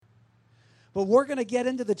But we're going to get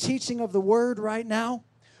into the teaching of the Word right now.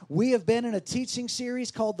 We have been in a teaching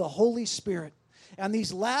series called The Holy Spirit. And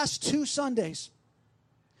these last 2 Sundays,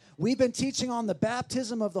 we've been teaching on the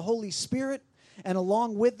baptism of the Holy Spirit. And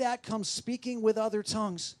along with that comes speaking with other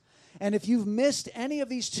tongues. And if you've missed any of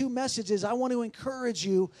these 2 messages, I want to encourage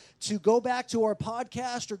you to go back to our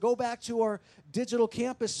podcast or go back to our digital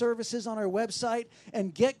campus services on our website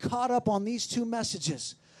and get caught up on these 2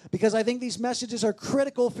 messages. Because I think these messages are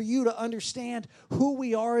critical for you to understand who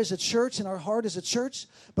we are as a church and our heart as a church.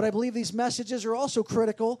 But I believe these messages are also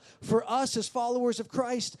critical for us as followers of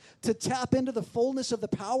Christ to tap into the fullness of the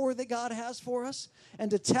power that God has for us and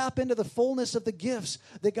to tap into the fullness of the gifts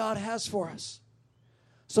that God has for us.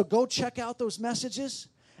 So go check out those messages.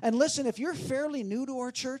 And listen, if you're fairly new to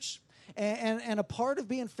our church, and a part of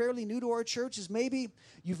being fairly new to our church is maybe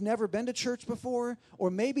you've never been to church before, or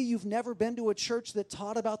maybe you've never been to a church that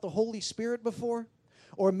taught about the Holy Spirit before,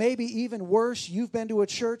 or maybe even worse, you've been to a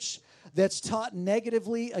church that's taught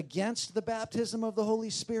negatively against the baptism of the Holy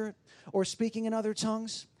Spirit or speaking in other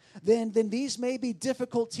tongues, then these may be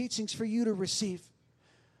difficult teachings for you to receive.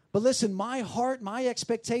 But listen, my heart, my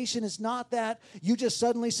expectation is not that you just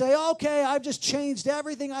suddenly say, okay, I've just changed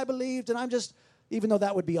everything I believed, and I'm just, even though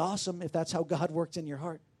that would be awesome if that's how God worked in your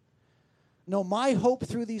heart. No, my hope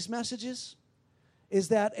through these messages is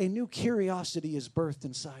that a new curiosity is birthed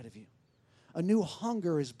inside of you. A new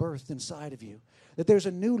hunger is birthed inside of you. That there's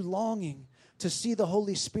a new longing to see the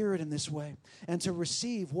Holy Spirit in this way and to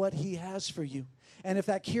receive what He has for you. And if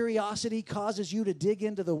that curiosity causes you to dig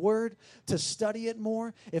into the Word, to study it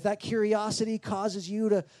more, if that curiosity causes you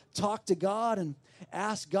to talk to God and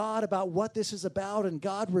ask God about what this is about, and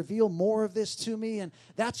God, reveal more of this to me, and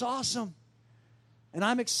that's awesome. And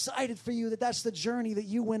I'm excited for you that that's the journey that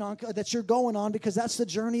you went on, that you're going on, because that's the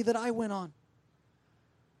journey that I went on.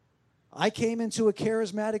 I came into a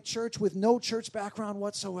charismatic church with no church background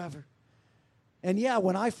whatsoever. And yeah,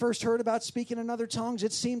 when I first heard about speaking in other tongues,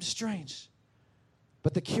 it seemed strange.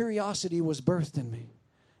 But the curiosity was birthed in me,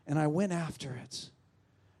 and I went after it.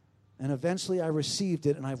 And eventually I received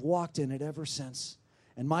it, and I've walked in it ever since.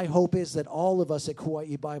 And my hope is that all of us at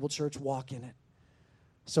Kauai Bible Church walk in it.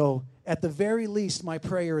 So at the very least, my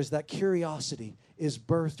prayer is that curiosity is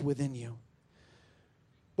birthed within you.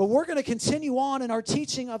 But we're going to continue on in our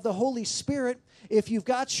teaching of the Holy Spirit. If you've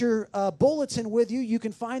got your bulletin with you, you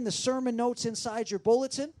can find the sermon notes inside your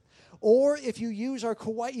bulletin. Or if you use our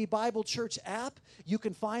Kauai Bible Church app, you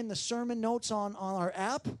can find the sermon notes on our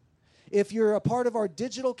app. If you're a part of our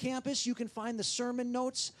digital campus, you can find the sermon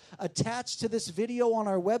notes attached to this video on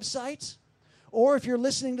our website. Or if you're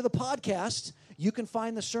listening to the podcast, you can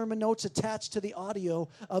find the sermon notes attached to the audio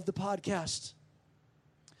of the podcast.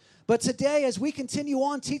 But today, as we continue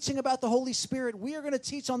on teaching about the Holy Spirit, we are going to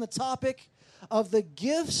teach on the topic of the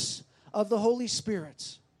gifts of the Holy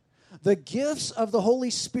Spirit. The gifts of the Holy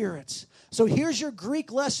Spirit. So here's your Greek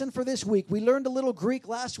lesson for this week. We learned a little Greek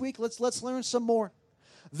last week. Let's learn some more.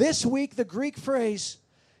 This week, the Greek phrase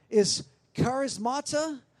is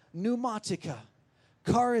charismata pneumatica.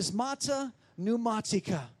 Charismata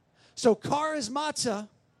pneumatica. So charismata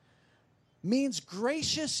means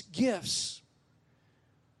gracious gifts.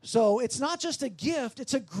 So it's not just a gift,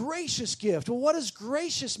 it's a gracious gift. Well, what does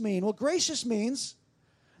gracious mean? Well, gracious means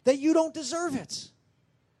that you don't deserve it.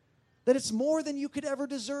 That it's more than you could ever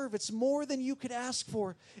deserve. It's more than you could ask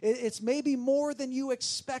for. It's maybe more than you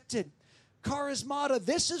expected. Charismata,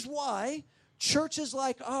 this is why churches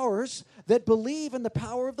like ours that believe in the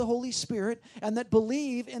power of the Holy Spirit and that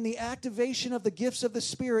believe in the activation of the gifts of the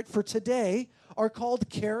Spirit for today are called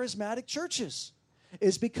charismatic churches.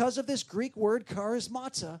 Is because of this Greek word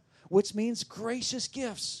charismata, which means gracious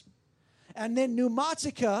gifts. And then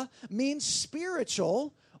pneumatica means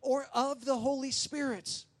spiritual or of the Holy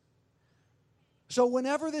Spirit. So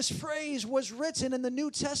whenever this phrase was written in the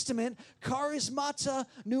New Testament, charismata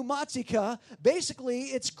pneumatica, basically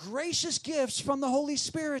it's gracious gifts from the Holy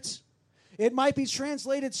Spirit. It might be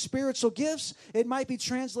translated spiritual gifts. It might be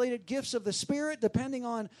translated gifts of the Spirit, depending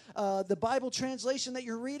on the Bible translation that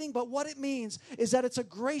you're reading. But what it means is that it's a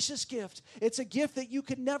gracious gift. It's a gift that you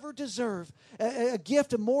could never deserve, a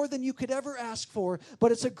gift more than you could ever ask for.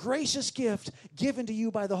 But it's a gracious gift given to you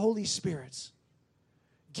by the Holy Spirit.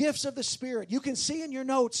 Gifts of the Spirit. You can see in your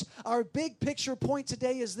notes, our big picture point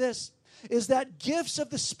today is this, is that gifts of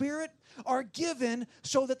the Spirit are given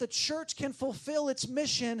so that the church can fulfill its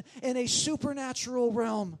mission in a supernatural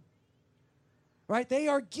realm. Right? They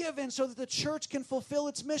are given so that the church can fulfill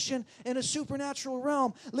its mission in a supernatural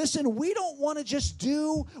realm. Listen, we don't want to just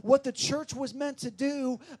do what the church was meant to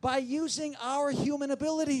do by using our human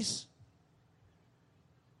abilities.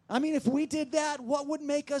 I mean, if we did that, what would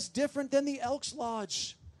make us different than the Elks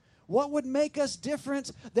Lodge? What would make us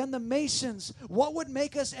different than the Masons? What would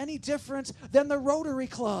make us any different than the Rotary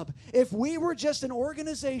Club? If we were just an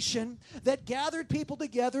organization that gathered people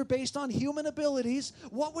together based on human abilities,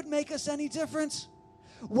 what would make us any different?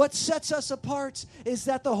 What sets us apart is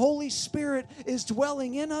that the Holy Spirit is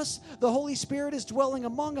dwelling in us, the Holy Spirit is dwelling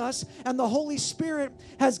among us, and the Holy Spirit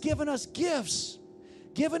has given us gifts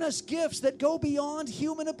that go beyond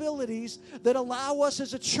human abilities, that allow us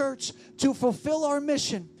as a church to fulfill our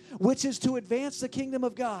mission, which is to advance the kingdom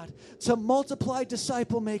of God, to multiply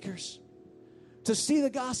disciple makers, to see the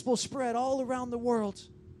gospel spread all around the world,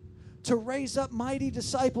 to raise up mighty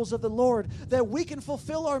disciples of the Lord, that we can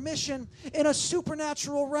fulfill our mission in a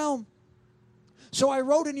supernatural realm. So I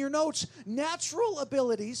wrote in your notes, natural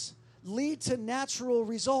abilities lead to natural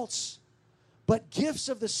results, but gifts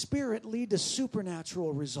of the Spirit lead to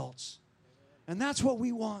supernatural results. And that's what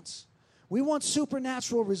we want. We want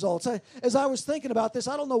supernatural results. As I was thinking about this,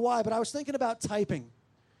 I don't know why, but I was thinking about typing,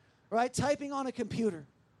 right? Typing on a computer.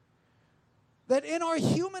 That in our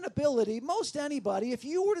human ability, most anybody, if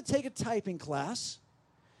you were to take a typing class,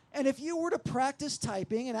 and if you were to practice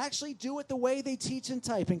typing and actually do it the way they teach in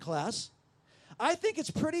typing class, I think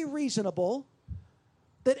it's pretty reasonable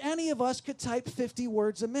that any of us could type 50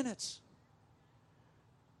 words a minute.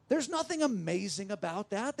 There's nothing amazing about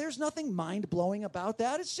that. There's nothing mind-blowing about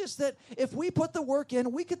that. It's just that if we put the work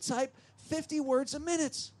in, we could type 50 words a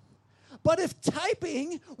minute. But if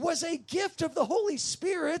typing was a gift of the Holy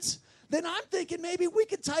Spirit, then I'm thinking maybe we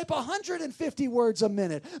could type 150 words a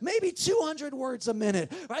minute, maybe 200 words a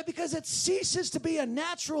minute, right? Because it ceases to be a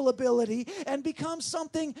natural ability and becomes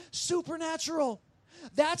something supernatural.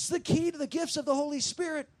 That's the key to the gifts of the Holy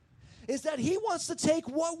Spirit, is that He wants to take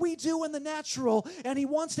what we do in the natural and He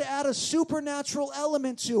wants to add a supernatural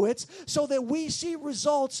element to it so that we see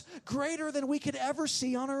results greater than we could ever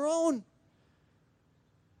see on our own.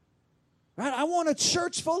 Right? I want a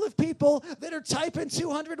church full of people that are typing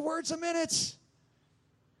 200 words a minute.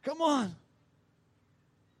 Come on.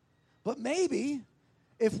 But maybe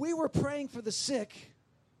if we were praying for the sick,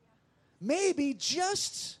 maybe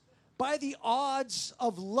just by the odds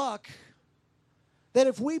of luck, that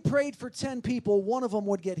if we prayed for 10 people, one of them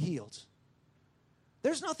would get healed.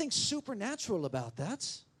 There's nothing supernatural about that.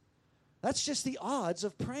 That's just the odds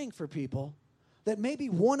of praying for people, that maybe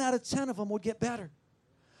 1 out of 10 of them would get better.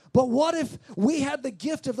 But what if we had the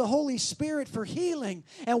gift of the Holy Spirit for healing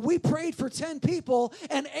and we prayed for 10 people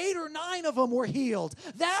and 8 or 9 of them were healed?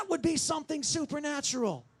 That would be something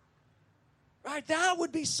supernatural. Right? That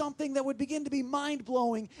would be something that would begin to be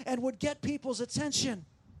mind-blowing and would get people's attention.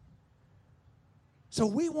 So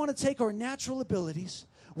we want to take our natural abilities,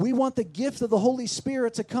 we want the gift of the Holy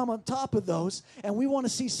Spirit to come on top of those, and we want to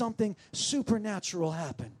see something supernatural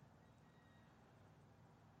happen.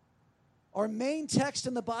 Our main text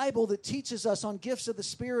in the Bible that teaches us on gifts of the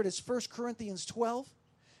Spirit is 1 Corinthians 12.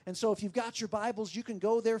 And so if you've got your Bibles, you can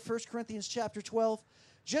go there, 1 Corinthians chapter 12.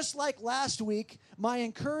 Just like last week, my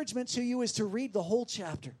encouragement to you is to read the whole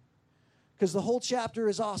chapter, because the whole chapter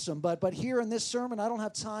is awesome. But here in this sermon, I don't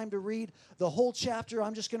have time to read the whole chapter.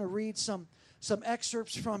 I'm just going to read some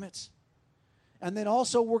excerpts from it. And then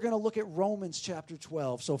also we're going to look at Romans chapter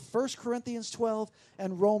 12. So 1 Corinthians 12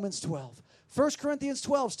 and Romans 12. 1 Corinthians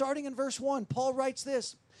 12, starting in verse 1, Paul writes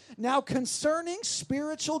this. Now concerning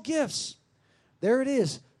spiritual gifts, there it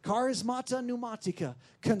is, charismata pneumatica.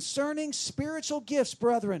 Concerning spiritual gifts,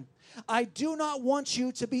 brethren, I do not want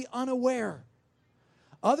you to be unaware.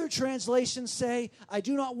 Other translations say, I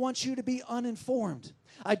do not want you to be uninformed.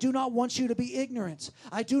 I do not want you to be ignorant.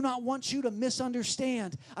 I do not want you to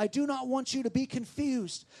misunderstand. I do not want you to be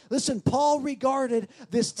confused. Listen, Paul regarded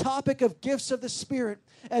this topic of gifts of the Spirit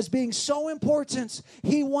as being so important.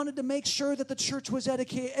 He wanted to make sure that the church was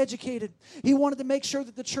educated. He wanted to make sure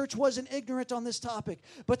that the church wasn't ignorant on this topic,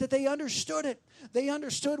 but that they understood it. They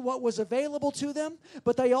understood what was available to them,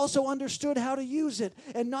 but they also understood how to use it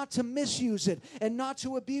and not to misuse it and not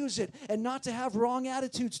to abuse it and not to have wrong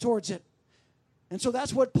attitudes towards it. And so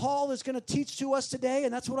that's what Paul is going to teach to us today,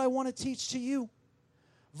 and that's what I want to teach to you.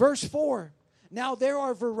 Verse 4, now there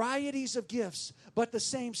are varieties of gifts, but the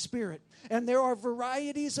same Spirit. And there are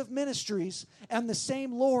varieties of ministries, and the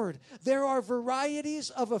same Lord. There are varieties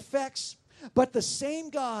of effects, but the same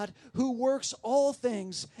God who works all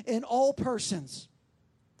things in all persons.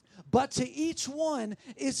 But to each one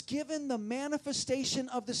is given the manifestation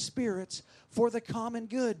of the Spirit for the common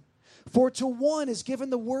good. For to one is given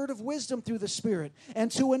the word of wisdom through the Spirit,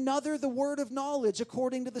 and to another the word of knowledge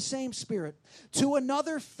according to the same Spirit, to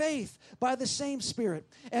another faith by the same Spirit,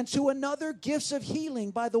 and to another gifts of healing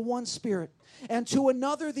by the one Spirit, and to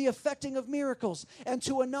another the effecting of miracles, and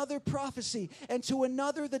to another prophecy, and to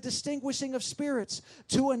another the distinguishing of spirits,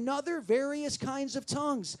 to another various kinds of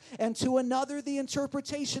tongues, and to another the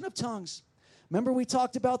interpretation of tongues. Remember, we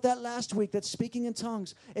talked about that last week, that speaking in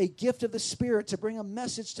tongues, a gift of the Spirit to bring a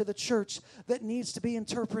message to the church that needs to be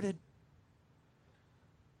interpreted.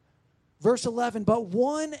 Verse 11, but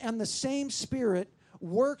one and the same Spirit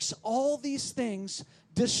works all these things,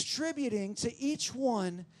 distributing to each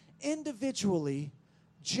one individually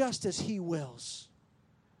just as He wills.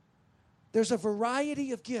 There's a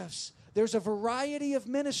variety of gifts. There's a variety of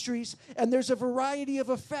ministries, and there's a variety of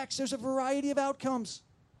effects. There's a variety of outcomes.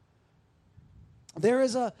 There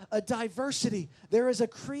is a diversity. There is a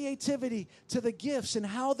creativity to the gifts and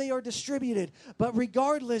how they are distributed. But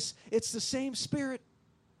regardless, it's the same Spirit.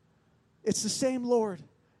 It's the same Lord.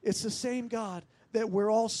 It's the same God that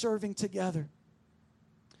we're all serving together.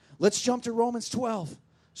 Let's jump to Romans 12,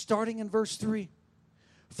 starting in verse 3.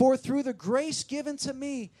 For through the grace given to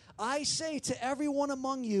me, I say to everyone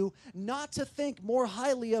among you not to think more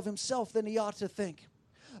highly of himself than he ought to think,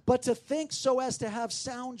 but to think so as to have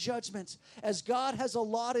sound judgment, as God has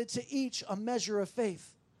allotted to each a measure of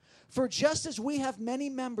faith. For just as we have many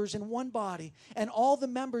members in one body, and all the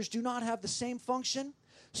members do not have the same function,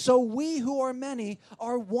 so we who are many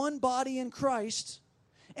are one body in Christ,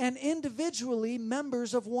 and individually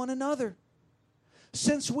members of one another.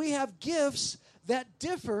 Since we have gifts that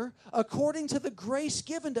differ according to the grace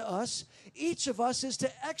given to us, each of us is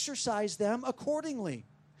to exercise them accordingly.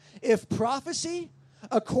 If prophecy,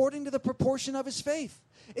 according to the proportion of his faith.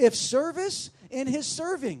 If service, in his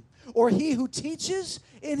serving. Or he who teaches,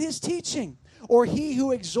 in his teaching. Or he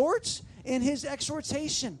who exhorts, in his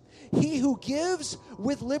exhortation. He who gives,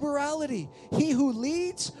 with liberality. He who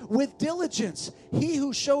leads, with diligence. He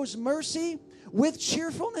who shows mercy, with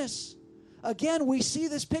cheerfulness. Again, we see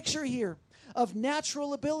this picture here of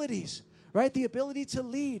natural abilities, right? The ability to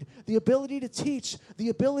lead, the ability to teach, the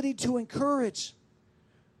ability to encourage.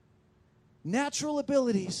 Natural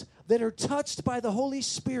abilities that are touched by the Holy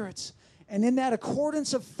Spirit, and in that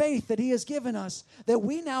accordance of faith that He has given us, that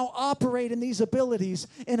we now operate in these abilities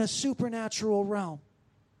in a supernatural realm.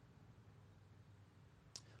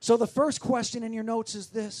 So the first question in your notes is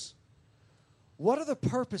this: what are the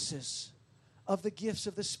purposes of the gifts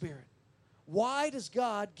of the Spirit? Why does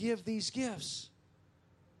God give these gifts?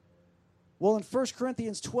 Well, in 1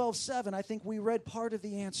 Corinthians 12:7, I think we read part of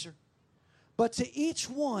the answer. But to each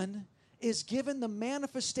one is given the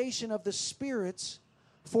manifestation of the Spirit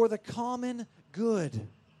for the common good.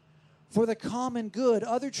 For the common good.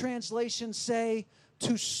 Other translations say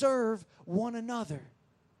to serve one another.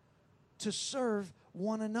 To serve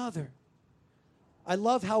one another. I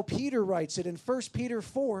love how Peter writes it in 1 Peter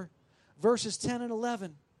 4, verses 10 and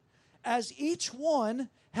 11. As each one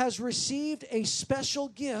has received a special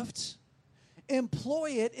gift,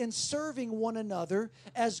 employ it in serving one another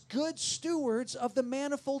as good stewards of the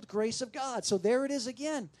manifold grace of God. So there it is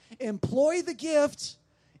again. Employ the gift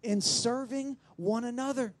in serving one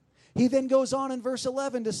another. He then goes on in verse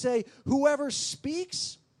 11 to say, whoever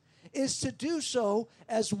speaks is to do so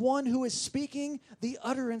as one who is speaking the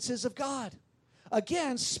utterances of God.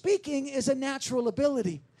 Again, speaking is a natural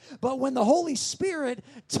ability. But when the Holy Spirit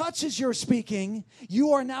touches your speaking,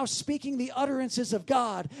 you are now speaking the utterances of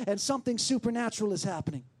God, and something supernatural is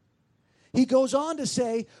happening. He goes on to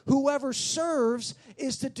say, whoever serves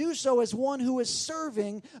is to do so as one who is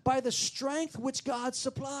serving by the strength which God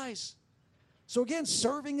supplies. So again,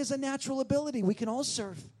 serving is a natural ability. We can all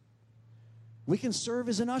serve. We can serve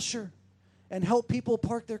as an usher and help people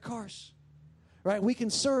park their cars. Right? We can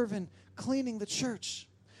serve in cleaning the church.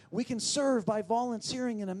 We can serve by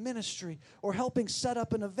volunteering in a ministry or helping set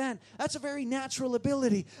up an event. That's a very natural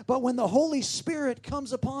ability. But when the Holy Spirit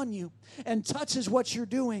comes upon you and touches what you're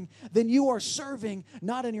doing, then you are serving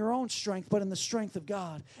not in your own strength, but in the strength of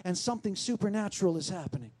God. And something supernatural is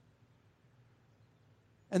happening.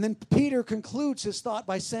 And then Peter concludes his thought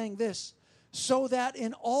by saying this, so that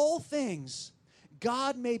in all things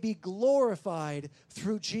God may be glorified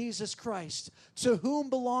through Jesus Christ, to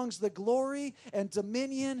whom belongs the glory and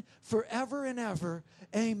dominion forever and ever.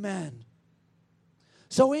 Amen.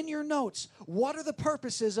 So in your notes, what are the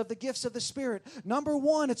purposes of the gifts of the Spirit? Number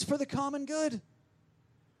one, it's for the common good.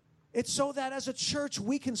 It's so that as a church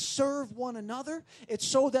we can serve one another. It's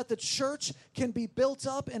so that the church can be built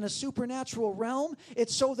up in a supernatural realm.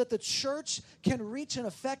 It's so that the church can reach an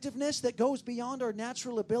effectiveness that goes beyond our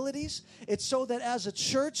natural abilities. It's so that as a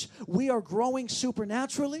church we are growing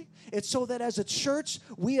supernaturally. It's so that as a church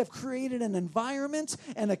we have created an environment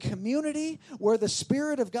and a community where the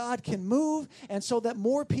Spirit of God can move, and so that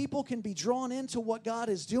more people can be drawn into what God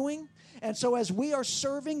is doing. And so as we are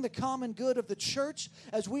serving the common good of the church,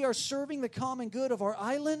 as we are serving the common good of our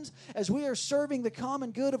island, as we are serving the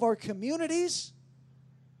common good of our communities,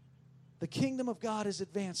 the kingdom of God is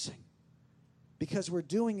advancing because we're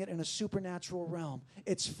doing it in a supernatural realm.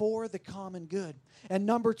 It's for the common good. And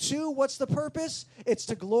number two, what's the purpose? It's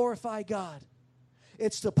to glorify God.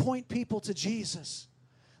 It's to point people to Jesus.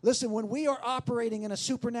 Listen, when we are operating in a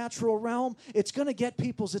supernatural realm, it's going to get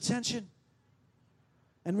people's attention.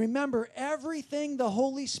 And remember, everything the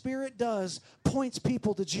Holy Spirit does points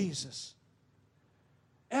people to Jesus.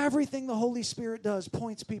 Everything the Holy Spirit does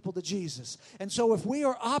points people to Jesus. And so if we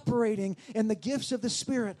are operating in the gifts of the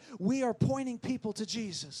Spirit, we are pointing people to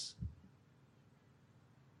Jesus.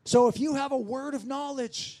 So if you have a word of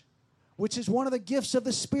knowledge, which is one of the gifts of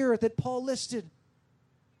the Spirit that Paul listed,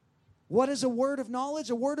 what is a word of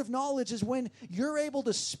knowledge? A word of knowledge is when you're able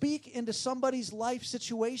to speak into somebody's life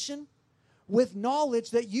situation with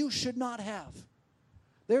knowledge that you should not have.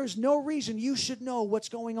 There is no reason you should know what's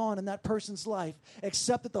going on in that person's life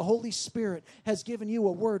except that the Holy Spirit has given you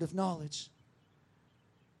a word of knowledge.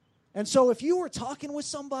 And so if you were talking with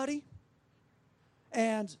somebody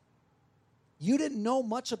and you didn't know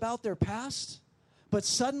much about their past, but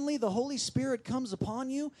suddenly the Holy Spirit comes upon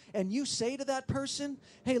you and you say to that person,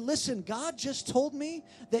 hey, listen, God just told me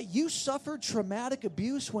that you suffered traumatic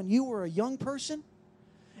abuse when you were a young person.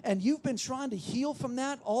 And you've been trying to heal from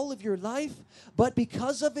that all of your life, but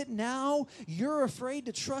because of it now, you're afraid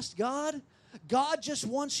to trust God. God just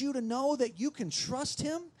wants you to know that you can trust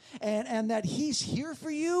Him and that He's here for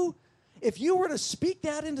you. If you were to speak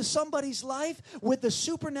that into somebody's life with the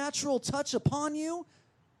supernatural touch upon you,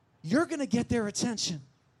 you're going to get their attention.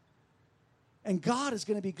 And God is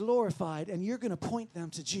going to be glorified, and you're going to point them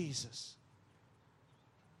to Jesus.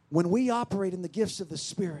 When we operate in the gifts of the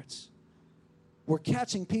Spirit, we're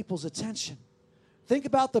catching people's attention. Think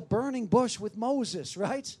about the burning bush with Moses,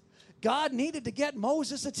 right? God needed to get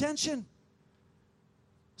Moses' attention.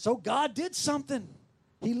 So God did something.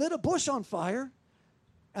 He lit a bush on fire,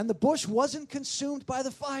 and the bush wasn't consumed by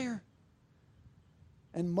the fire.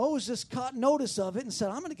 And Moses caught notice of it and said,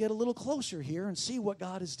 I'm going to get a little closer here and see what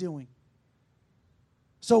God is doing.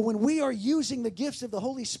 So when we are using the gifts of the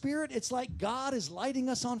Holy Spirit, it's like God is lighting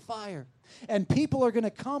us on fire. And people are going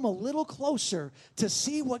to come a little closer to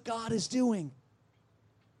see what God is doing.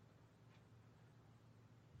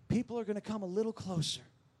 People are going to come a little closer.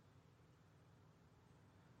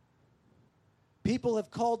 People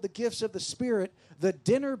have called the gifts of the Spirit the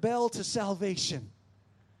dinner bell to salvation.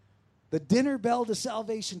 The dinner bell to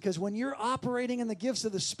salvation, because when you're operating in the gifts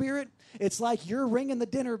of the Spirit, it's like you're ringing the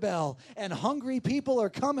dinner bell, and hungry people are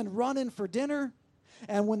coming running for dinner.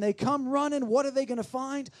 And when they come running, what are they going to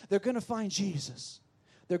find? They're going to find Jesus.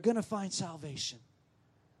 They're going to find salvation.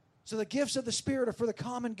 So the gifts of the Spirit are for the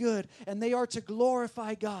common good, and they are to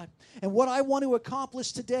glorify God. And what I want to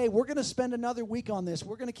accomplish today, we're going to spend another week on this.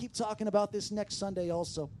 We're going to keep talking about this next Sunday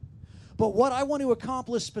also. But what I want to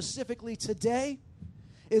accomplish specifically today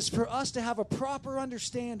is for us to have a proper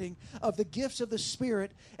understanding of the gifts of the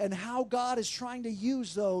Spirit and how God is trying to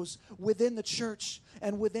use those within the church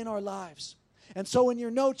and within our lives. And so in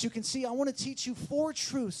your notes, you can see I want to teach you 4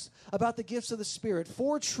 truths about the gifts of the Spirit.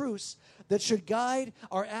 4 truths that should guide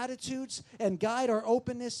our attitudes and guide our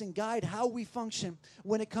openness and guide how we function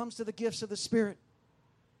when it comes to the gifts of the Spirit.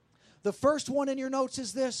 The first one in your notes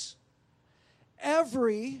is this: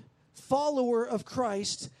 every follower of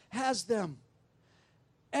Christ has them.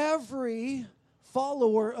 Every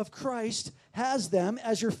follower of Christ has them.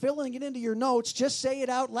 As you're filling it into your notes, just say it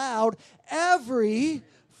out loud. Every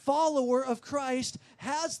follower of Christ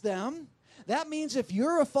has them. That means if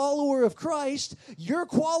you're a follower of Christ, you're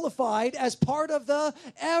qualified as part of the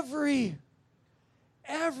every.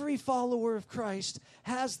 Every follower of Christ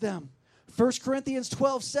has them. 1 Corinthians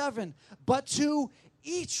 12:7. But to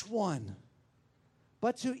each one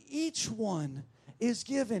is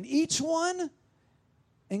given. Each one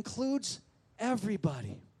includes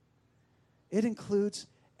everybody. It includes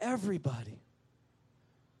everybody.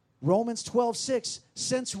 Romans 12:6,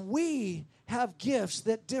 since we have gifts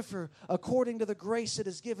that differ according to the grace that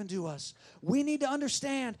is given to us. We need to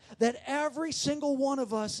understand that every single one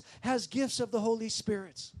of us has gifts of the Holy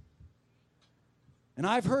Spirit. And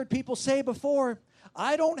I've heard people say before,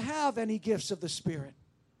 I don't have any gifts of the Spirit.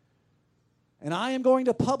 And I am going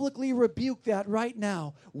to publicly rebuke that right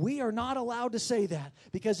now. We are not allowed to say that,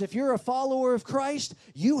 because if you're a follower of Christ,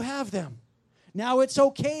 you have them. Now, it's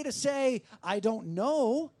okay to say, I don't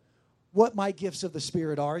know what my gifts of the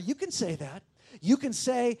Spirit are. You can say that. You can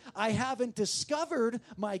say, I haven't discovered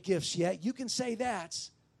my gifts yet. You can say that.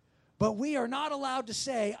 But we are not allowed to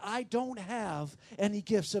say, I don't have any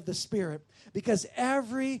gifts of the Spirit, because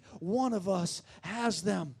every one of us has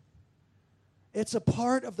them. It's a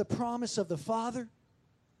part of the promise of the Father.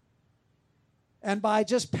 And by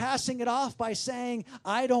just passing it off by saying,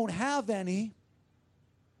 I don't have any,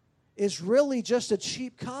 is really just a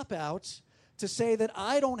cheap cop-out to say that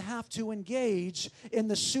I don't have to engage in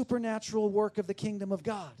the supernatural work of the kingdom of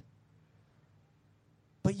God.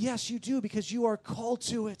 But yes, you do, because you are called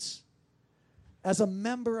to it. As a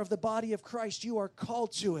member of the body of Christ, you are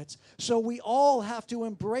called to it. So we all have to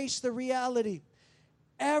embrace the reality.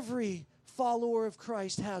 Every follower of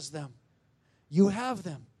Christ has them. You have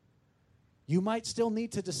them. You might still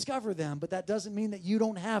need to discover them, but that doesn't mean that you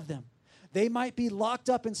don't have them. They might be locked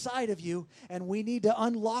up inside of you, and we need to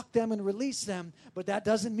unlock them and release them, but that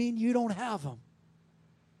doesn't mean you don't have them.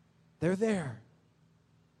 They're there.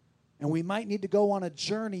 And we might need to go on a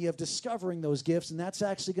journey of discovering those gifts, and that's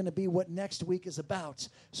actually going to be what next week is about.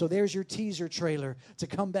 So there's your teaser trailer to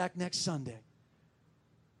come back next Sunday,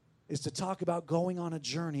 is to talk about going on a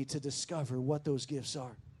journey to discover what those gifts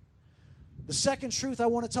are. The second truth I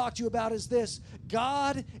want to talk to you about is this: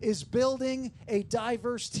 God is building a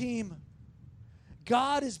diverse team.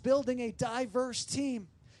 God is building a diverse team.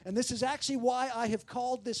 And this is actually why I have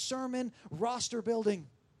called this sermon Roster Building.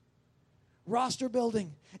 Roster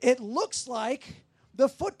building. It looks like the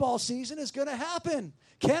football season is going to happen.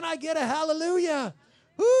 Can I get a hallelujah?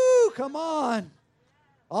 Woo, come on.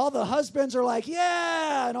 All the husbands are like,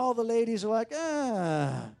 yeah, and all the ladies are like,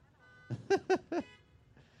 ah.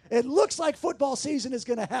 It looks like football season is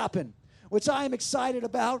going to happen, which I am excited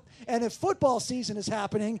about. And if football season is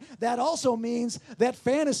happening, that also means that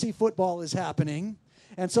fantasy football is happening.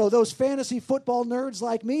 And so those fantasy football nerds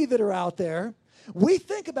like me that are out there, we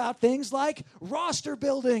think about things like roster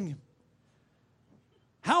building.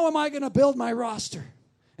 How am I going to build my roster?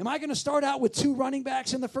 Am I going to start out with 2 running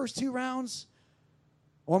backs in the first 2 rounds?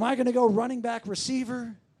 Or am I going to go running back,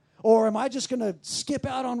 receiver? Or am I just going to skip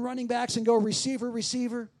out on running backs and go receiver,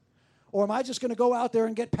 receiver? Or am I just going to go out there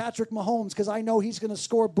and get Patrick Mahomes because I know he's going to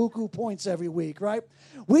score buku points every week, right?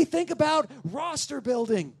 We think about roster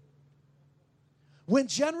building. When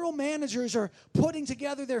general managers are putting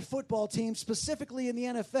together their football team, specifically in the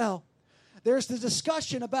NFL, there's the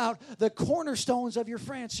discussion about the cornerstones of your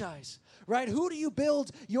franchise, right? Who do you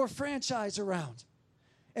build your franchise around?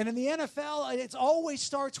 And in the NFL, it always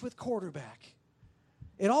starts with quarterback.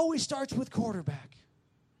 It always starts with quarterback.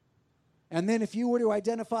 And then if you were to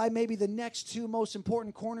identify maybe the next 2 most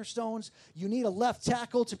important cornerstones, you need a left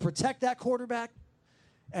tackle to protect that quarterback,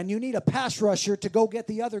 and you need a pass rusher to go get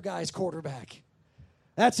the other guy's quarterback.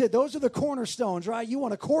 That's it. Those are the cornerstones, right? You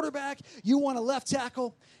want a quarterback, you want a left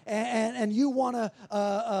tackle, and you want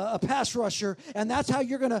a pass rusher, and that's how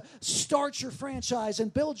you're going to start your franchise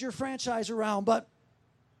and build your franchise around. But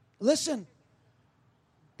listen,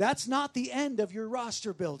 that's not the end of your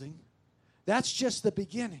roster building. That's just the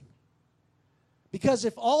beginning. Because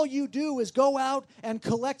if all you do is go out and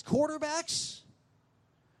collect quarterbacks,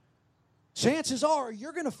 chances are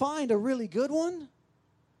you're going to find a really good one,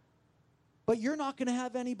 but you're not going to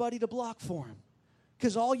have anybody to block for him,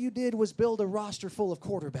 because all you did was build a roster full of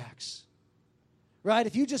quarterbacks, right?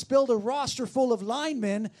 If you just build a roster full of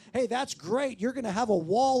linemen, hey, that's great. You're going to have a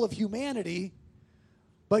wall of humanity,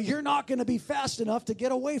 but you're not going to be fast enough to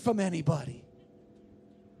get away from anybody,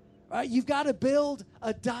 right? You've got to build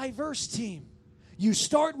a diverse team. You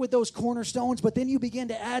start with those cornerstones, but then you begin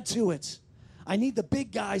to add to it. I need the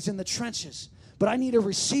big guys in the trenches, but I need a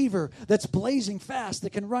receiver that's blazing fast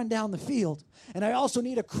that can run down the field. And I also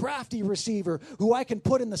need a crafty receiver who I can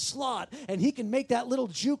put in the slot, and he can make that little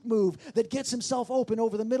juke move that gets himself open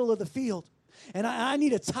over the middle of the field. And I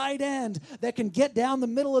need a tight end that can get down the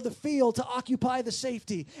middle of the field to occupy the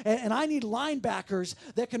safety. And I need linebackers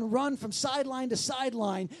that can run from sideline to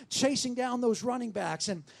sideline, chasing down those running backs.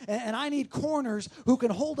 And I need corners who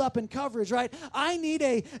can hold up in coverage, right? I need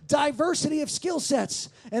a diversity of skill sets.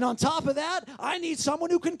 And on top of that, I need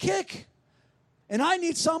someone who can kick. And I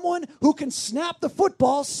need someone who can snap the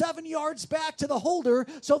football 7 yards back to the holder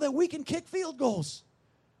so that we can kick field goals.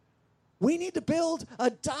 We need to build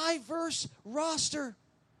a diverse roster.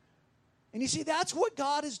 And you see, that's what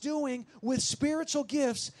God is doing with spiritual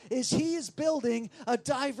gifts, is He is building a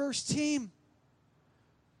diverse team.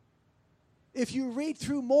 If you read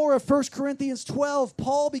through more of 1 Corinthians 12,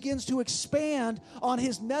 Paul begins to expand on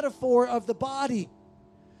his metaphor of the body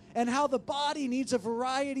and how the body needs a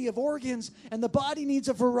variety of organs and the body needs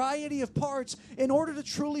a variety of parts in order to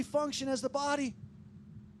truly function as the body.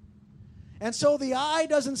 And so the eye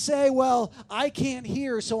doesn't say, well, I can't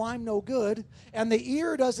hear, so I'm no good. And the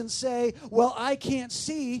ear doesn't say, well, I can't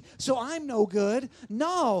see, so I'm no good.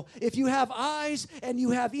 No, if you have eyes and you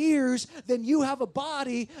have ears, then you have a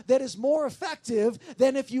body that is more effective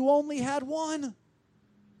than if you only had one.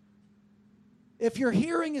 If your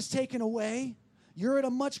hearing is taken away, you're at a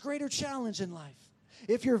much greater challenge in life.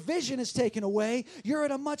 If your vision is taken away, you're at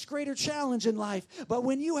a much greater challenge in life. But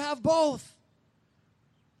when you have both,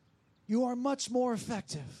 you are much more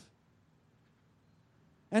effective.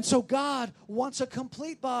 And so God wants a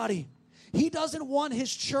complete body. He doesn't want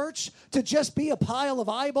his church to just be a pile of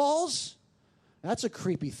eyeballs. That's a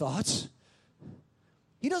creepy thought.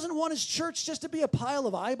 He doesn't want his church just to be a pile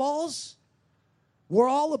of eyeballs. We're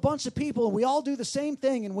all a bunch of people and we all do the same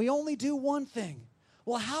thing and we only do one thing.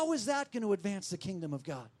 Well, how is that going to advance the kingdom of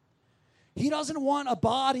God? He doesn't want a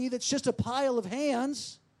body that's just a pile of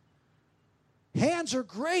hands. Hands are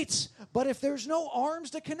great, but if there's no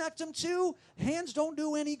arms to connect them to, hands don't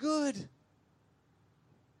do any good.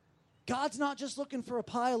 God's not just looking for a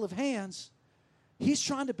pile of hands. He's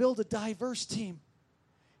trying to build a diverse team.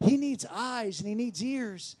 He needs eyes, and he needs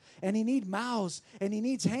ears, and he needs mouths, and he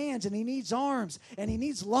needs hands, and he needs arms, and he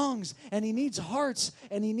needs lungs, and he needs hearts,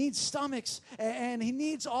 and he needs stomachs, and he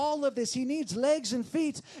needs all of this. He needs legs and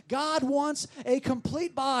feet. God wants a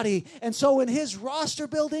complete body. And so in his roster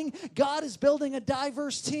building, God is building a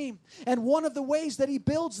diverse team. And one of the ways that he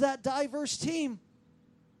builds that diverse team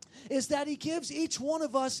is that he gives each one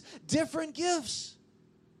of us different gifts,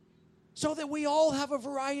 so that we all have a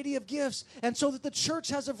variety of gifts, and so that the church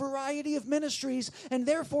has a variety of ministries, and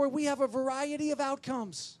therefore we have a variety of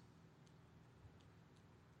outcomes.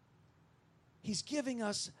 He's giving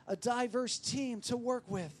us a diverse team to work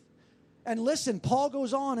with. And listen, Paul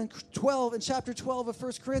goes on in chapter 12 of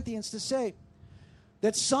 1 Corinthians to say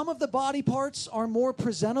that some of the body parts are more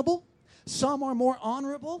presentable, some are more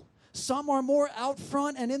honorable, some are more out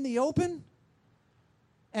front and in the open,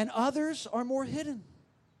 and others are more hidden.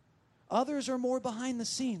 Others are more behind the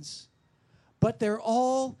scenes, but they're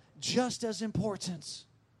all just as important.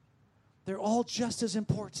 They're all just as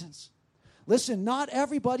important. Listen, not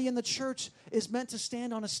everybody in the church is meant to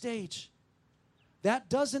stand on a stage. That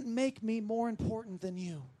doesn't make me more important than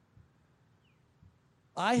you.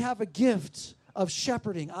 I have a gift of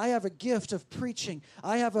shepherding. I have a gift of preaching.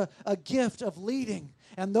 I have a gift of leading.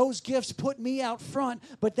 And those gifts put me out front,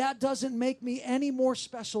 but that doesn't make me any more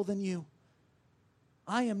special than you.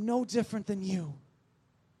 I am no different than you.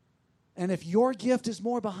 And if your gift is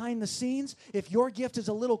more behind the scenes, if your gift is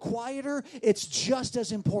a little quieter, it's just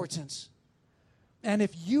as important. And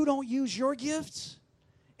if you don't use your gifts,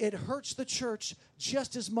 it hurts the church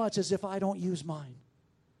just as much as if I don't use mine.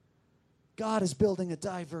 God is building a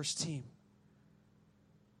diverse team.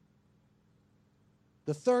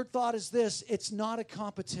 The third thought is this: it's not a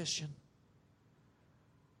competition.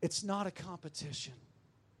 It's not a competition.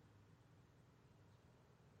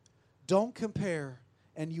 Don't compare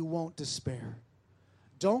and you won't despair.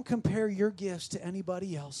 Don't compare your gifts to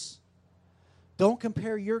anybody else. Don't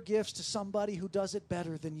compare your gifts to somebody who does it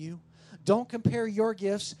better than you. Don't compare your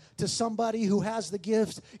gifts to somebody who has the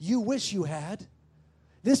gift you wish you had.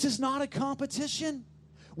 This is not a competition.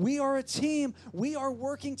 We are a team. We are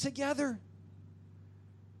working together.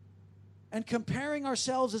 And comparing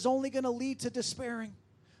ourselves is only going to lead to despairing.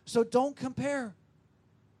 So don't compare.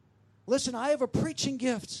 Listen, I have a preaching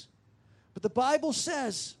gift. But the Bible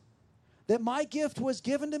says that my gift was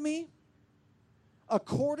given to me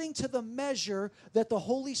according to the measure that the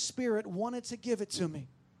Holy Spirit wanted to give it to me.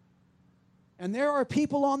 And there are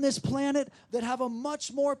people on this planet that have a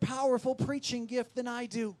much more powerful preaching gift than I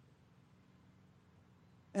do.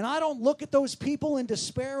 And I don't look at those people in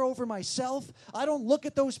despair over myself. I don't look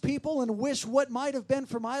at those people and wish what might have been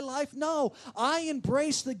for my life. No, I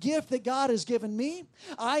embrace the gift that God has given me.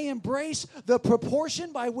 I embrace the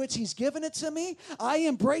proportion by which He's given it to me. I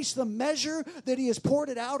embrace the measure that He has poured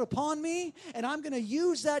it out upon me. And I'm going to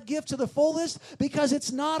use that gift to the fullest because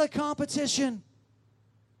it's not a competition.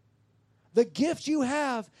 The gift you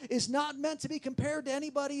have is not meant to be compared to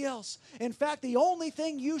anybody else. In fact, the only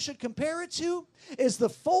thing you should compare it to is the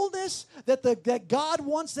fullness that God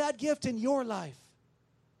wants that gift in your life.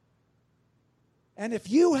 And if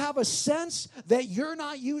you have a sense that you're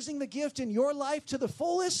not using the gift in your life to the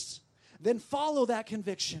fullest, then follow that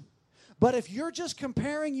conviction. But if you're just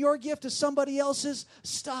comparing your gift to somebody else's,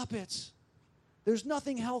 stop it. There's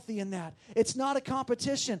nothing healthy in that. It's not a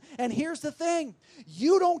competition. And here's the thing.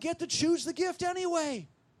 You don't get to choose the gift anyway.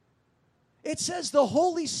 It says the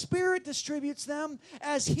Holy Spirit distributes them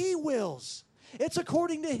as He wills. It's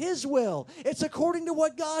according to His will. It's according to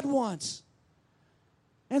what God wants.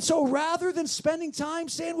 And so rather than spending time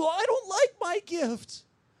saying, well, I don't like my gift,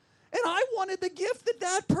 and I wanted the gift that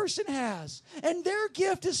that person has, and their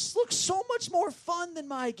gift looks so much more fun than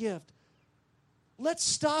my gift. Let's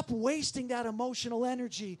stop wasting that emotional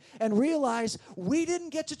energy and realize we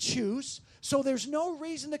didn't get to choose, so there's no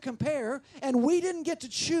reason to compare, and we didn't get to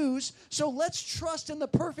choose, so let's trust in the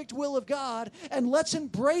perfect will of God, and let's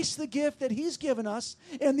embrace the gift that He's given us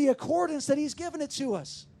in the accordance that He's given it to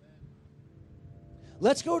us.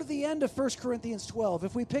 Let's go to the end of 1 Corinthians 12.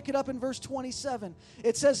 If we pick it up in verse 27,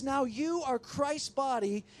 it says, now you are Christ's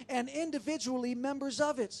body and individually members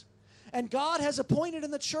of it. And God has appointed in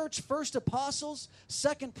the church first apostles,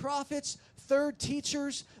 second prophets, third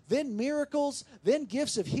teachers, then miracles, then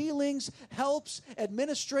gifts of healings, helps,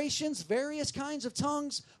 administrations, various kinds of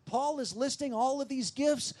tongues. Paul is listing all of these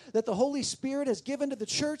gifts that the Holy Spirit has given to the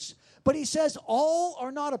church. But he says all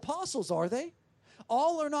are not apostles, are they?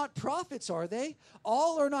 All are not prophets, are they?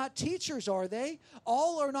 All are not teachers, are they?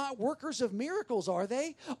 All are not workers of miracles, are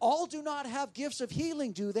they? All do not have gifts of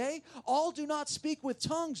healing, do they? All do not speak with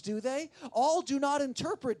tongues, do they? All do not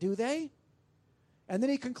interpret, do they? And then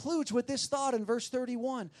he concludes with this thought in verse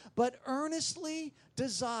 31, but earnestly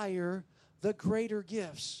desire the greater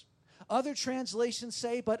gifts. Other translations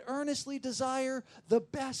say, but earnestly desire the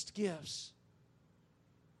best gifts.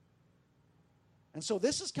 And so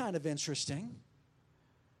this is kind of interesting.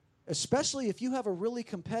 Especially if you have a really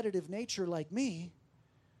competitive nature like me.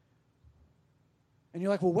 And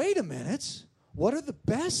you're like, well, wait a minute. What are the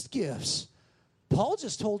best gifts? Paul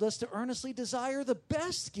just told us to earnestly desire the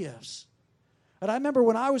best gifts. And I remember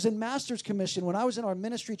when I was in Master's Commission, when I was in our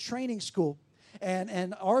ministry training school,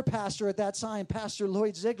 and our pastor at that time, Pastor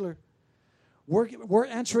Lloyd Ziegler, we're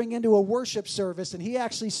entering into a worship service, and he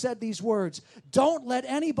actually said these words, don't let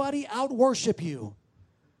anybody out-worship you.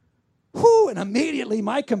 Whew, and immediately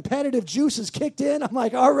my competitive juices kicked in. I'm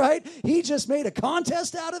like, all right, he just made a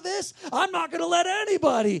contest out of this. I'm not going to let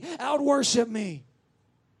anybody out-worship me.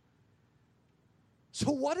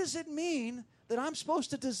 So what does it mean that I'm supposed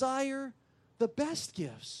to desire the best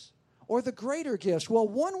gifts or the greater gifts? Well,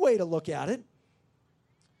 one way to look at it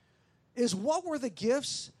is what were the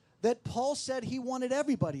gifts that Paul said he wanted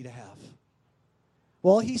everybody to have?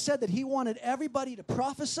 Well, he said that he wanted everybody to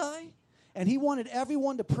prophesy, and he wanted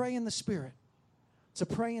everyone to pray in the Spirit, to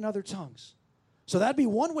pray in other tongues. So that'd be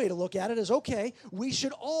one way to look at it is, okay, we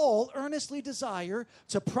should all earnestly desire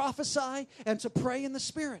to prophesy and to pray in the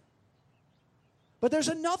Spirit. But there's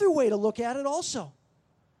another way to look at it also.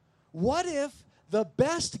 What if the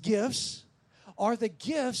best gifts are the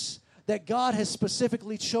gifts that God has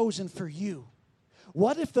specifically chosen for you?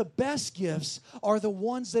 What if the best gifts are the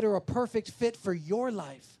ones that are a perfect fit for your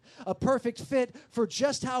life? A perfect fit for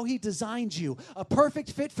just how He designed you. A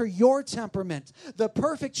perfect fit for your temperament. The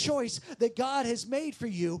perfect choice that God has made for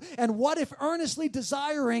you. And what if earnestly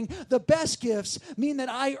desiring the best gifts mean that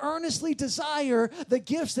I earnestly desire the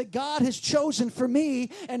gifts that God has chosen for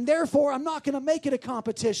me, and therefore I'm not going to make it a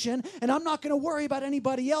competition, and I'm not going to worry about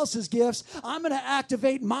anybody else's gifts. I'm going to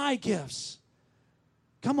activate my gifts.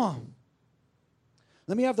 Come on.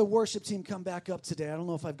 Let me have the worship team come back up today. I don't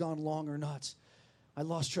know if I've gone long or not. I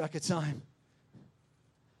lost track of time.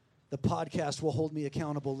 The podcast will hold me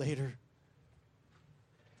accountable later.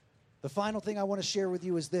 The final thing I want to share with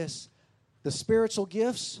you is this. The spiritual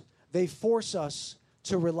gifts, they force us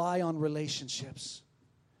to rely on relationships.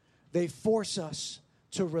 They force us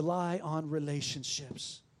to rely on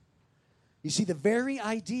relationships. You see, the very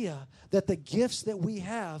idea that the gifts that we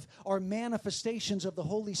have are manifestations of the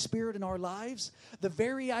Holy Spirit in our lives, the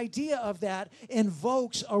very idea of that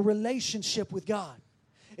invokes a relationship with God.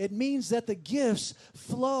 It means that the gifts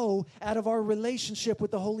flow out of our relationship with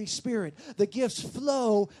the Holy Spirit. The gifts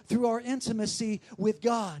flow through our intimacy with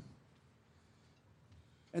God.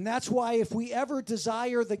 And that's why if we ever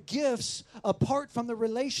desire the gifts apart from the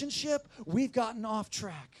relationship, we've gotten off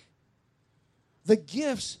track. The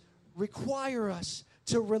gifts require us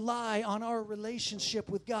to rely on our relationship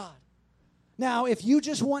with God. Now, if you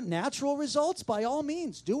just want natural results, by all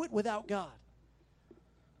means, do it without God.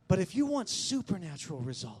 But if you want supernatural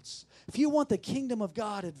results, if you want the kingdom of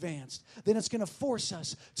God advanced, then it's going to force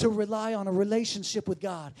us to rely on a relationship with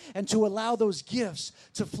God and to allow those gifts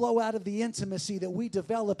to flow out of the intimacy that we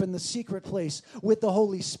develop in the secret place with the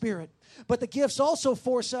Holy Spirit. But the gifts also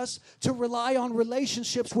force us to rely on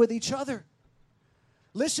relationships with each other.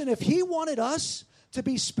 Listen, if He wanted us to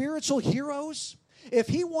be spiritual heroes, If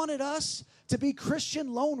He wanted us to be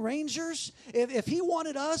Christian Lone Rangers, if He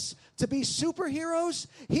wanted us to be superheroes,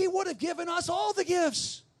 He would have given us all the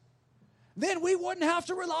gifts. Then we wouldn't have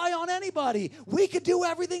to rely on anybody. We could do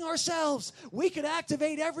everything ourselves. We could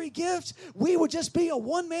activate every gift. We would just be a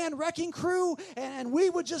one-man wrecking crew, and we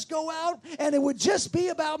would just go out, and it would just be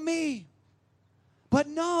about me. But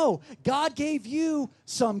no, God gave you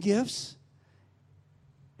some gifts,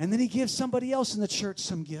 and then He gives somebody else in the church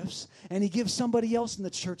some gifts, and He gives somebody else in the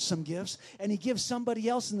church some gifts, and He gives somebody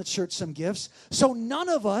else in the church some gifts. So none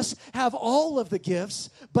of us have all of the gifts,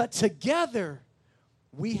 but together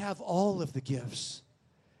we have all of the gifts.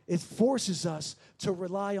 It forces us to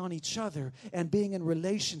rely on each other and being in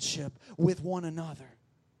relationship with one another.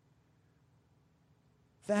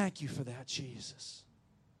 Thank you for that, Jesus.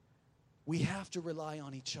 We have to rely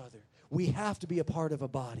on each other. We have to be a part of a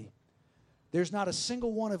body. There's not a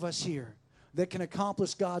single one of us here that can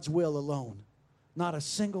accomplish God's will alone. Not a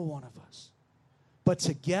single one of us. But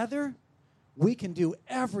together, we can do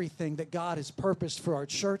everything that God has purposed for our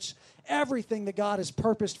church, everything that God has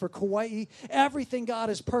purposed for Kauai, everything God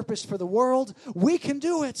has purposed for the world. We can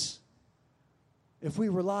do it if we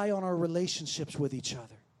rely on our relationships with each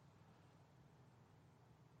other.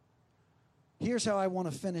 Here's how I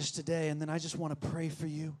want to finish today, and then I just want to pray for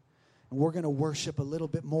you. And we're going to worship a little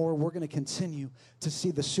bit more. We're going to continue to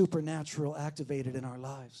see the supernatural activated in our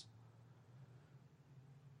lives.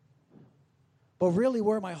 But really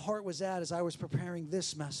where my heart was at as I was preparing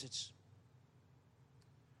this message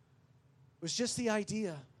was just the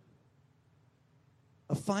idea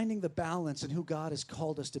of finding the balance in who God has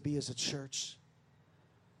called us to be as a church.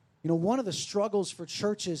 You know, one of the struggles for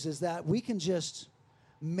churches is that we can just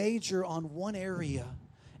major on one area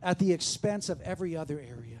at the expense of every other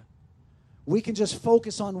area. We can just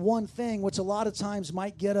focus on one thing, which a lot of times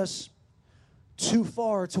might get us too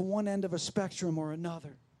far to one end of a spectrum or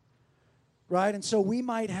another. Right? And so we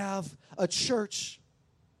might have a church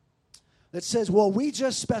that says, well, we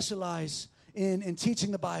just specialize in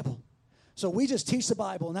teaching the Bible. So we just teach the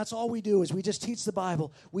Bible, and that's all we do is we just teach the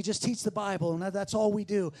Bible. We just teach the Bible, and that's all we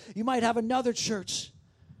do. You might have another church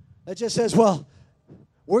that just says, well,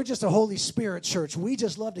 we're just a Holy Spirit church. We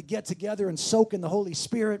just love to get together and soak in the Holy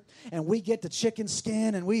Spirit, and we get the chicken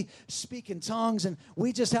skin, and we speak in tongues, and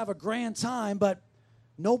we just have a grand time, but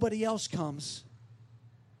nobody else comes.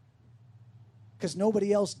 Because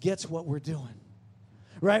nobody else gets what we're doing,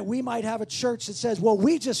 right? We might have a church that says, well,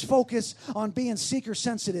 we just focus on being seeker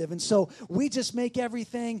sensitive. And so we just make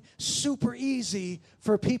everything super easy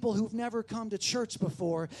for people who've never come to church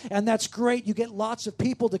before. And that's great. You get lots of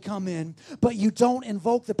people to come in, but you don't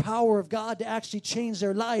invoke the power of God to actually change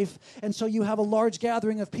their life. And so you have a large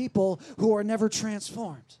gathering of people who are never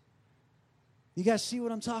transformed. You guys see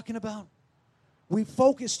what I'm talking about? We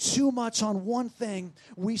focus too much on one thing.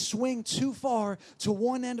 We swing too far to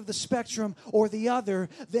one end of the spectrum or the other.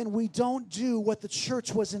 Then we don't do what the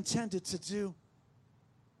church was intended to do.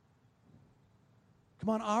 Come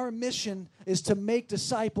on, our mission is to make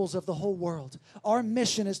disciples of the whole world. Our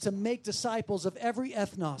mission is to make disciples of every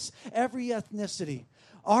ethnos, every ethnicity.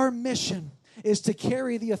 Our mission is to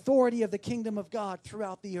carry the authority of the kingdom of God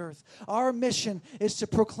throughout the earth. Our mission is to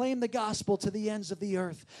proclaim the gospel to the ends of the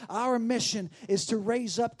earth. Our mission is to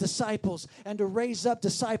raise up disciples and to raise up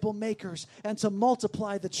disciple makers and to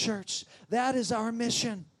multiply the church. That is our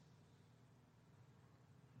mission.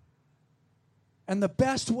 And the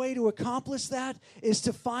best way to accomplish that is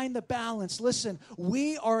to find the balance. Listen,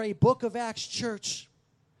 we are a Book of Acts church.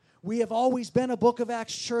 We have always been a Book of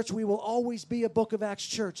Acts church. We will always be a Book of Acts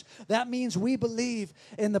church. That means we believe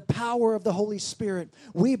in the power of the Holy Spirit.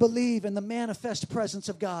 We believe in the manifest presence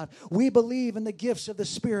of God. We believe in the gifts of the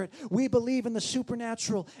Spirit. We believe in the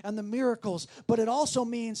supernatural and the miracles. But it also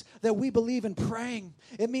means that we believe in praying.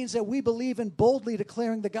 It means that we believe in boldly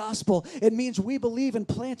declaring the gospel. It means we believe in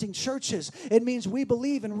planting churches. It means we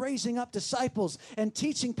believe in raising up disciples and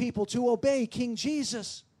teaching people to obey King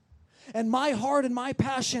Jesus. And my heart and my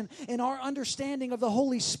passion in our understanding of the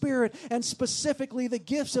Holy Spirit, and specifically the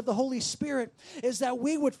gifts of the Holy Spirit, is that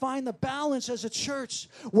we would find the balance as a church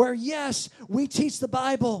where, yes, we teach the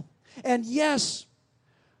Bible, and yes,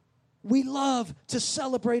 we love to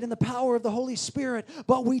celebrate in the power of the Holy Spirit,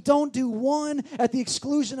 but we don't do one at the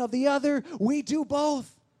exclusion of the other. We do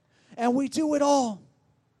both, and we do it all.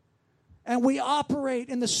 And we operate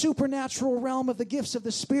in the supernatural realm of the gifts of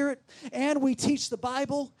the Spirit, and we teach the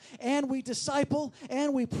Bible, and we disciple,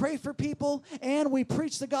 and we pray for people, and we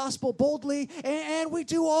preach the gospel boldly, and we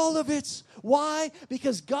do all of it. Why?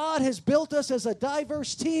 Because God has built us as a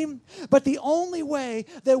diverse team, but the only way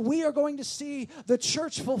that we are going to see the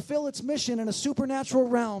church fulfill its mission in a supernatural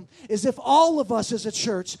realm is if all of us as a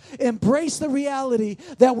church embrace the reality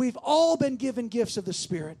that we've all been given gifts of the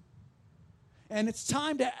Spirit. And it's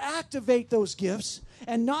time to activate those gifts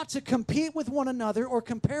and not to compete with one another or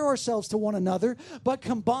compare ourselves to one another, but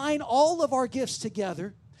combine all of our gifts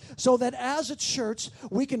together so that as a church,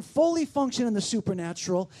 we can fully function in the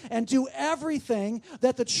supernatural and do everything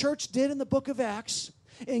that the church did in the book of Acts,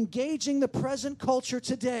 engaging the present culture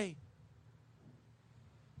today.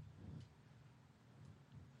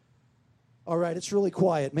 All right, it's really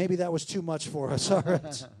quiet. Maybe that was too much for us. All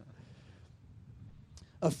right.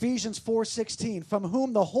 Ephesians 4:16, from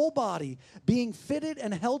whom the whole body, being fitted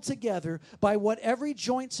and held together by what every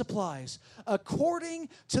joint supplies, according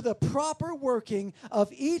to the proper working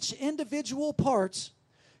of each individual part,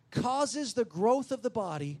 causes the growth of the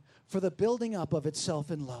body for the building up of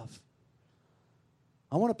itself in love.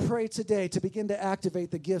 I want to pray today to begin to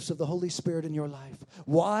activate the gifts of the Holy Spirit in your life.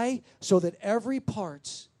 Why? So that every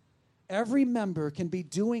member can be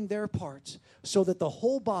doing their part so that the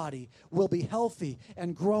whole body will be healthy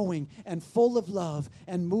and growing and full of love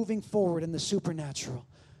and moving forward in the supernatural.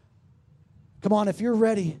 Come on, if you're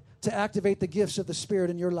ready to activate the gifts of the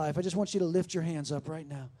Spirit in your life, I just want you to lift your hands up right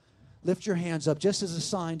now. Lift your hands up just as a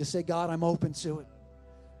sign to say, God, I'm open to it.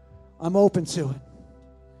 I'm open to it.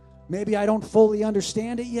 Maybe I don't fully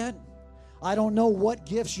understand it yet. I don't know what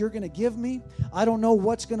gifts you're going to give me. I don't know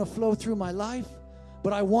what's going to flow through my life.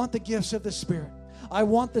 But I want the gifts of the Spirit. I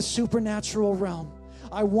want the supernatural realm.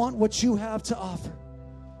 I want what you have to offer.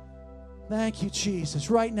 Thank you, Jesus.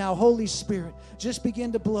 Right now, Holy Spirit, just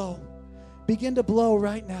begin to blow. Begin to blow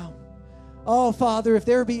right now. Oh, Father, if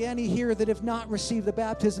there be any here that have not received the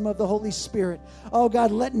baptism of the Holy Spirit, oh, God,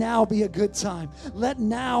 let now be a good time. Let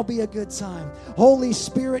now be a good time. Holy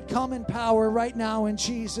Spirit, come in power right now in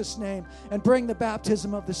Jesus' name and bring the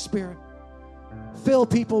baptism of the Spirit. Fill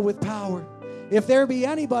people with power. If there be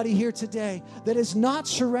anybody here today that has not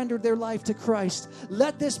surrendered their life to Christ,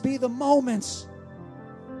 let this be the moments,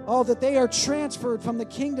 that they are transferred from the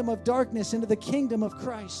kingdom of darkness into the kingdom of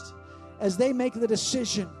Christ as they make the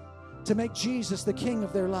decision to make Jesus the King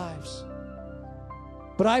of their lives.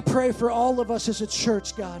 But I pray for all of us as a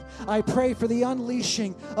church, God. I pray for the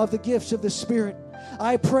unleashing of the gifts of the Spirit.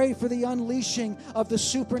 I pray for the unleashing of the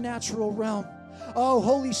supernatural realm. Oh,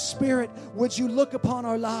 Holy Spirit, would you look upon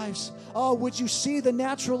our lives? Oh, would you see the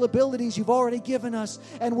natural abilities you've already given us,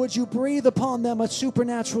 and would you breathe upon them a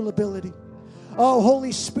supernatural ability? Oh,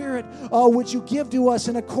 Holy Spirit, would you give to us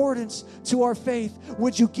in accordance to our faith?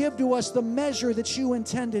 Would you give to us the measure that you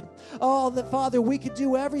intended? Oh, that, Father, we could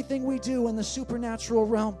do everything we do in the supernatural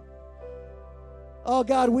realm. Oh,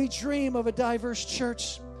 God, we dream of a diverse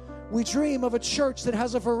church. We dream of a church that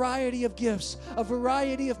has a variety of gifts, a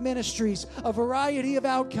variety of ministries, a variety of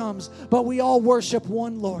outcomes, but we all worship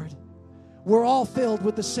one Lord. We're all filled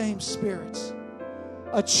with the same spirits.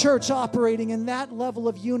 A church operating in that level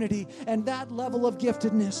of unity and that level of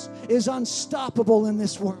giftedness is unstoppable in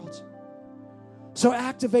this world. So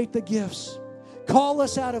activate the gifts. Call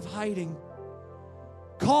us out of hiding.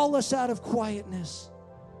 Call us out of quietness.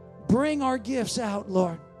 Bring our gifts out,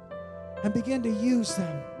 Lord, and begin to use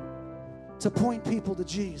them to point people to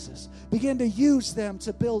Jesus. Begin to use them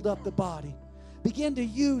to build up the body. Begin to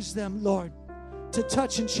use them, Lord, to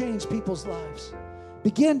touch and change people's lives.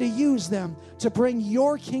 Begin to use them to bring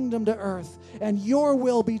your kingdom to earth and your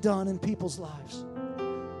will be done in people's lives.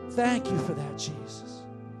 Thank you for that, Jesus.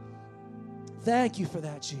 Thank you for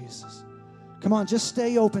that, Jesus. Come on, just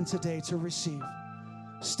stay open today to receive.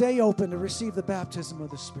 Stay open to receive the baptism of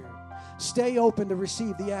the Spirit. Stay open to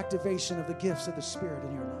receive the activation of the gifts of the Spirit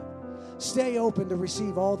in your life. Stay open to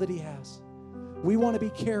receive all that He has. We want to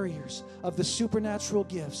be carriers of the supernatural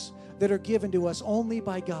gifts that are given to us only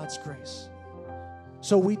by God's grace.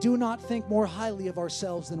 So we do not think more highly of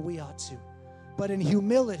ourselves than we ought to. But in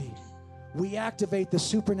humility, we activate the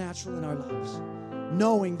supernatural in our lives,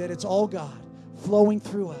 knowing that it's all God flowing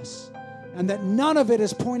through us, and that none of it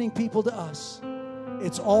is pointing people to us.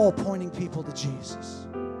 It's all pointing people to Jesus.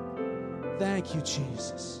 Thank you,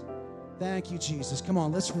 Jesus. Thank you, Jesus. Come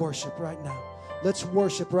on, let's worship right now. Let's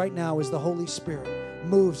worship right now as the Holy Spirit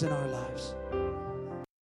moves in our lives.